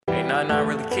nine9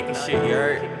 really kicking shit, you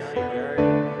heard?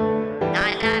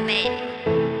 99 made it.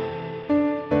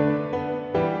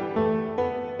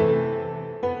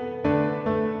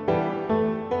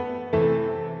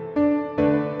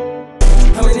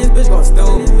 I mean, this bitch gon'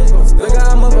 stupid. Look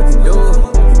how I motherfucking do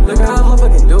it. Look how I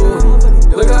motherfucking do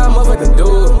it. Look how I motherfucking do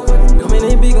it. I mean,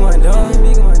 they be going dumb.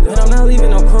 And I'm not leaving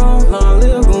no crumb. Long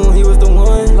little goon, he was the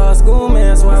one. Lost school,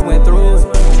 man, so I went through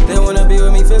it. They wanna be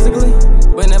with me physically,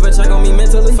 but never check on me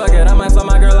mentally. Fuck it, I might fly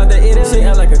my girl out to Italy. She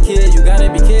act like a kid, you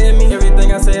gotta be kidding me.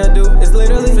 Everything I say I do is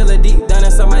literally feel it deep down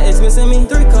inside my ex missing me.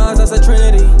 3 cars, that's a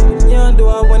trinity. Young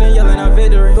Duwap winning, yelling out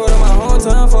victory. Go to my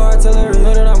hometown for artillery.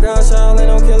 Know that I'm God child,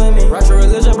 ain't no killing me. Rock your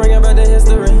religion, bringing back the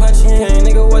history. Punch Kaine,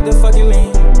 nigga, what the fuck you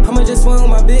mean? I'ma just swing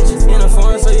with my bitch in a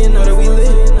foreign, so you know that we lit.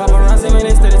 Paparazzi, man,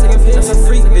 they steady taking pics. That's a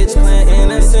freak bitch playing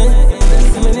innocent.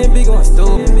 I mean, they be going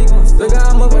stupid. Look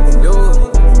how I motherfucking do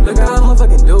it. Look how I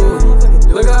motherfucking do it.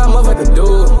 Look how I motherfucking do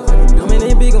it. I mean,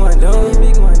 they be going dumb.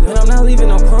 And I'm not leaving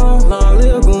no crumb. Long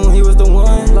little goon, he was the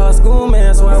one. Lost school,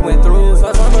 man, so I went through it.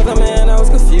 Lost my brother, man, I was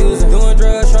confused. Doing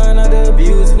drugs, trying not to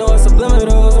abuse it. Know it's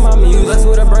subliminals in my music. Blessed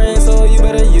with a brain, so you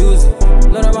better use it.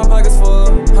 Load up my pockets full.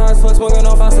 Hard as fuck, smoking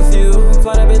on fossil fuel.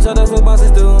 Fly that bitch out, that's what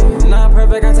bosses do. Not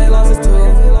perfect, I take losses too.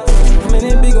 I mean,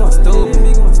 they be going stupid.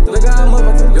 Look how I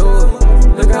motherfucking do it.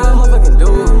 Look how I motherfucking do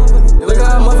it. Look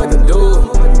how I